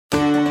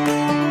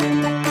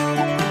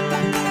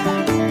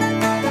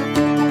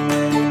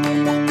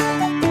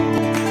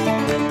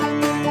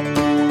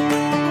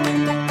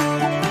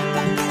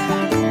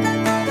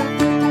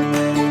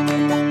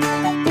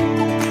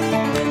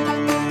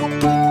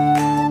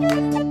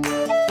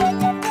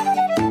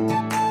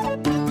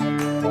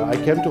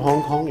came to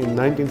Hong Kong in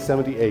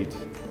 1978.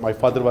 My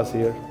father was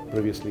here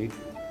previously,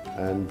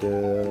 and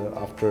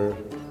after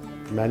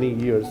many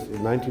years,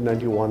 in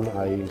 1991,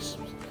 I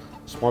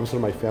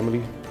sponsored my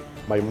family,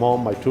 my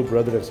mom, my two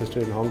brothers and sister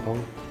in Hong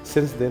Kong.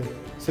 Since then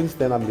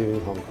I'm living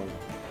in Hong Kong.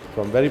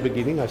 From very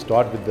beginning, I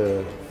started with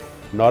the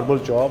normal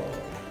job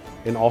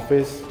in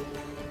office,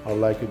 or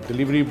like a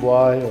delivery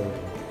boy, or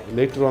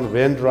later on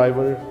van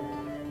driver.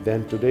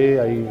 Then today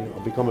I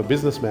become a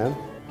businessman,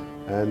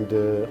 and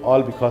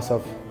all because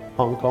of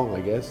Hong Kong, I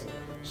guess.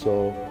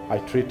 So I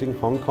treating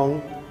Hong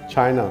Kong,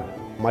 China,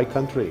 my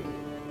country.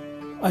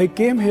 I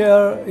came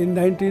here in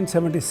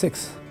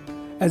 1976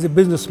 as a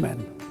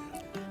businessman,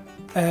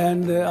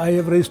 and I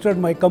have registered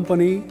my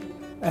company,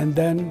 and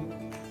then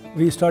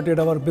we started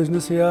our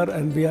business here,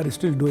 and we are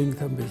still doing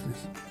some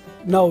business.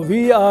 Now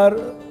we are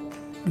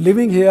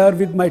living here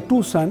with my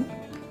two sons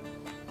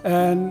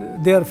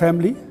and their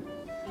family,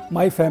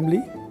 my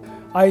family.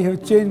 I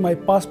have changed my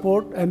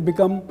passport and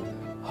become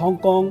Hong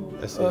Kong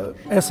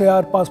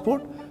SAR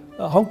passport,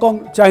 Hong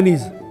Kong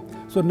Chinese.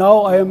 So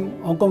now I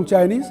am Hong Kong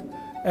Chinese,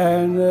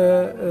 and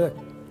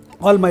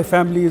all my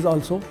family is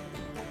also.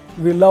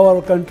 We love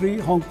our country,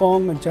 Hong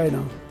Kong and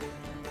China.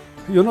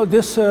 You know,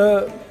 this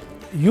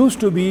used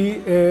to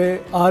be a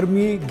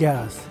army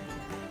gas.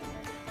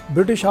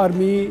 British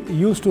Army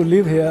used to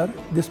live here,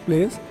 this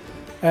place,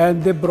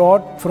 and they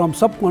brought from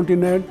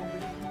subcontinent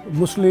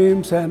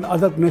Muslims and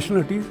other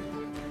nationalities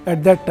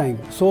at that time.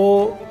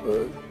 So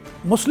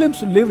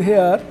Muslims live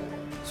here,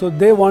 so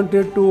they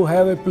wanted to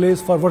have a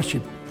place for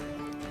worship.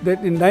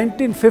 That in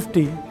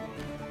 1950,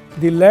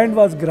 the land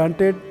was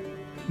granted,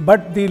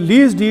 but the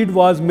lease deed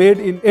was made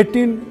in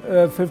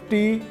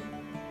 1850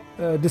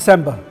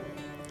 December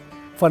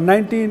for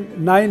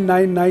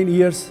 999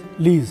 years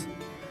lease.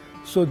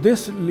 So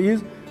this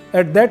lease,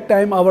 at that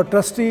time our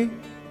trustee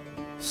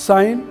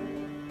signed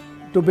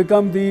to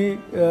become the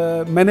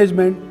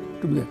management.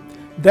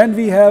 Then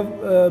we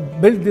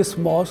have built this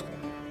mosque.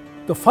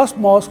 The first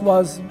mosque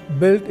was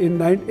built in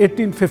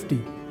 1850.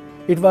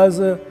 It was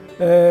a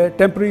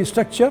temporary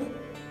structure.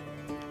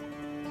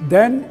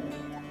 Then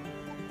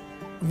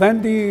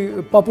when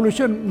the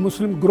population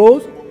Muslim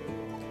grows,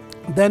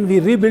 then we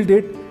rebuilt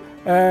it,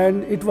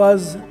 and it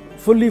was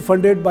fully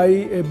funded by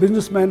a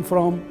businessman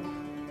from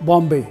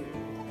Bombay,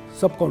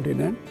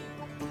 subcontinent.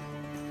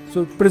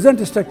 So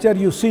present structure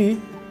you see,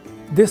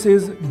 this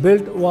is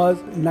built was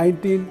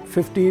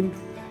 1915.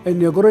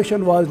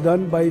 Inauguration was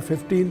done by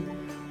 15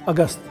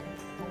 August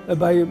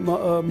by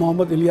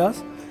Muhammad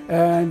Ilyas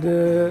and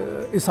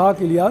Ishaq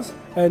Ilyas,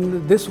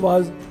 and this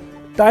was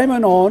time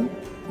and on.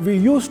 We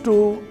used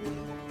to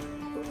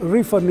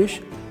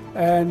refurnish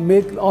and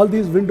make all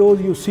these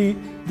windows you see.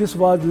 This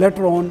was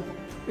later on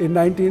in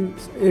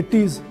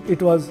 1980s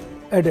it was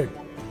added.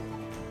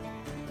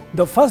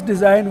 The first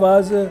design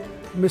was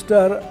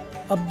Mr.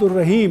 Abdul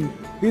Rahim.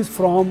 He is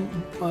from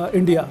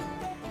India,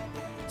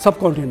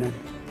 subcontinent.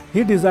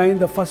 He designed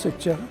the first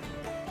structure.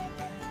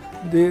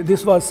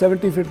 This was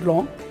 70 feet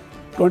long,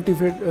 40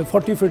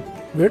 feet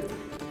width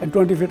and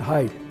 20 feet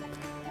height.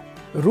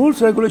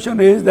 Rules regulation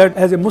is that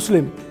as a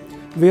Muslim,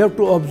 we have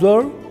to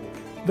observe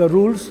the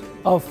rules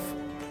of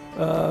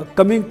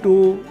coming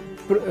to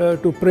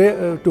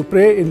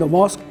pray in the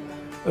mosque.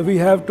 We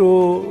have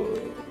to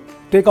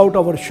take out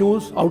our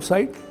shoes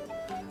outside.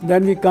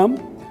 Then we come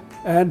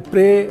and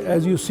pray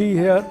as you see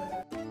here.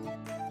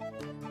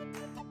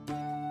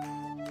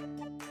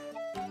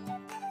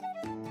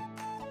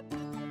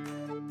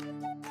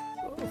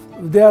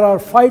 There are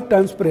 5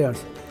 times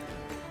prayers.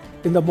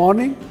 In the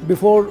morning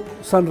before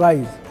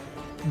sunrise,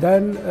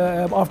 then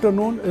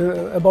afternoon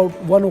about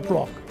 1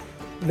 o'clock,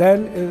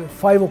 then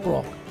 5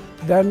 o'clock,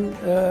 then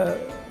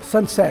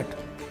sunset,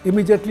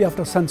 immediately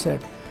after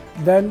sunset,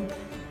 then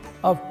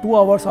 2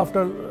 hours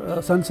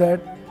after sunset,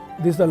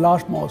 this is the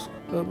last mosque,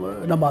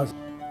 namaz.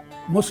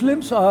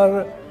 Muslims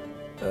are,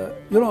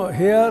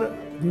 here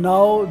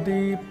now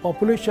the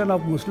population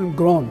of Muslims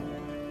grown,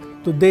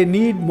 so they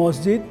need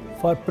masjid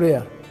for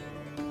prayer.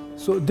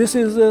 So this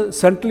is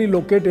centrally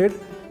located.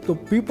 So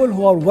people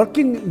who are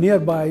working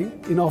nearby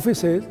in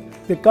offices,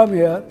 they come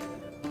here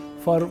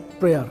for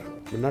prayer.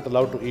 We're not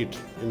allowed to eat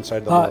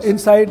inside the mosque.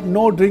 Inside,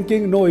 no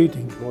drinking, no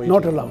eating,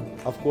 not allowed.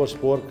 Of course,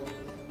 pork,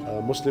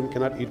 Muslim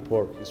cannot eat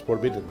pork. It's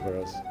forbidden for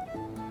us.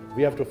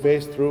 We have to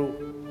face through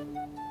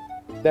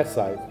that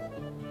side.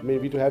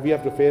 Maybe we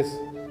have to face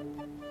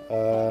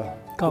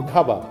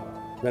Kaaba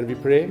when we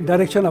pray.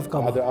 Direction of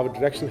Kaaba. Our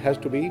direction has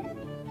to be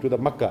to the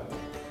Makkah.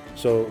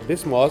 So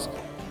this mosque,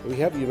 we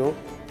have,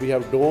 we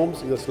have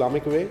domes in the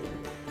Islamic way,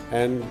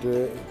 and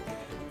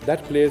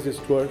that place is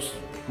towards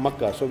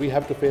Makkah. So we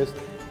have to face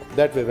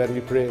that way when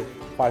we pray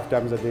 5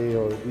 times a day,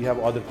 or we have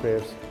other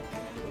prayers.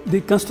 The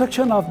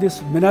construction of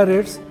these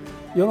minarets,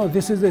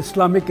 this is the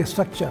Islamic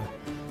structure.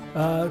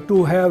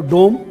 To have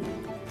dome,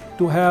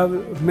 to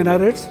have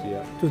minarets.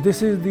 Yeah. So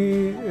this is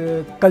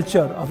the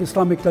culture of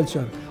Islamic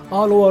culture.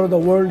 All over the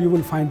world you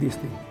will find these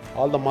things.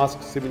 All the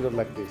mosques similar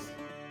like this.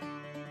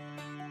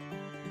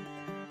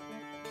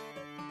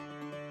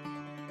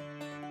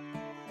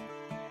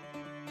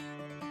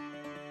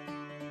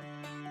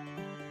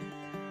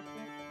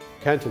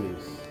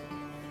 Cantonese.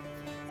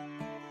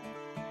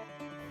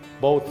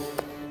 Both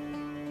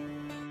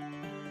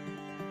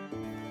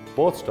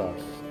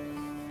stars.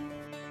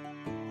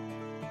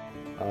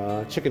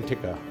 Chicken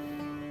tikka.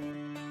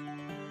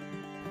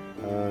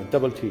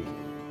 Double tea.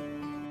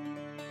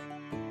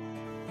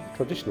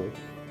 Traditional.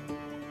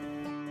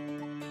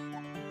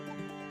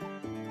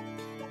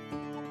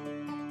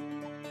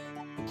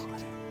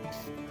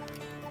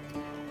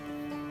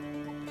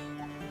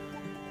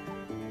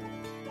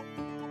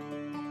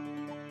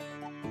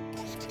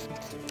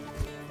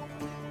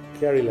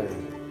 Curry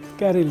lamb.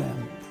 Curry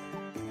lamb.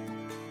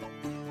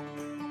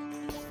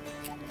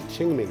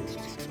 Qingming.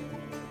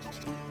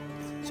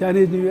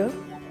 Chinese New Year.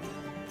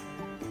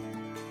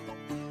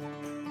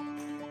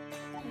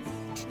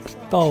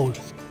 Tao.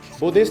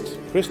 Buddhist,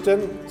 Christian,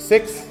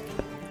 Sikhs.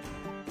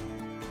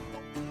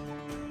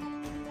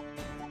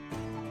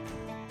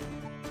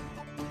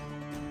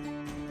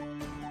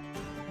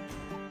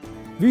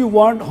 We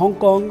want Hong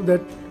Kong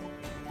that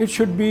it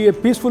should be a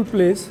peaceful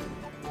place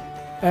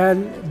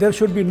and there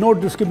should be no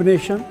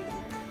discrimination.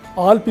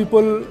 All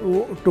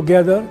people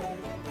together,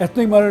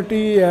 ethnic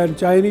minority and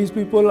Chinese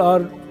people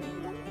are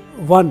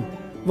one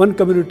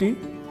community,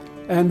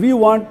 and we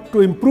want to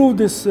improve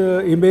this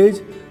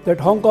image that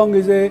Hong Kong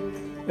is a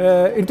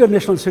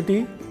international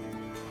city.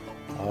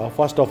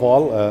 First of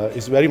all,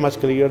 it's very much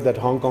clear that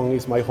Hong Kong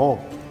is my home,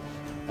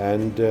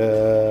 and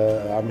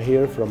I'm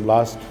here from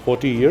last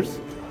 40 years.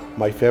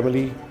 My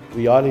family,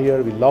 we are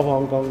here, we love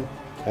Hong Kong.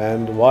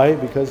 And why?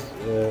 Because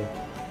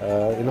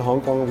in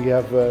Hong Kong we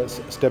have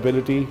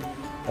stability,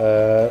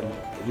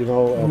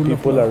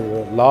 people are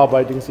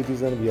law-abiding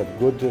citizens, we have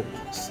good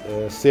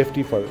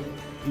safety for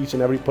each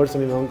and every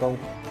person in Hong Kong.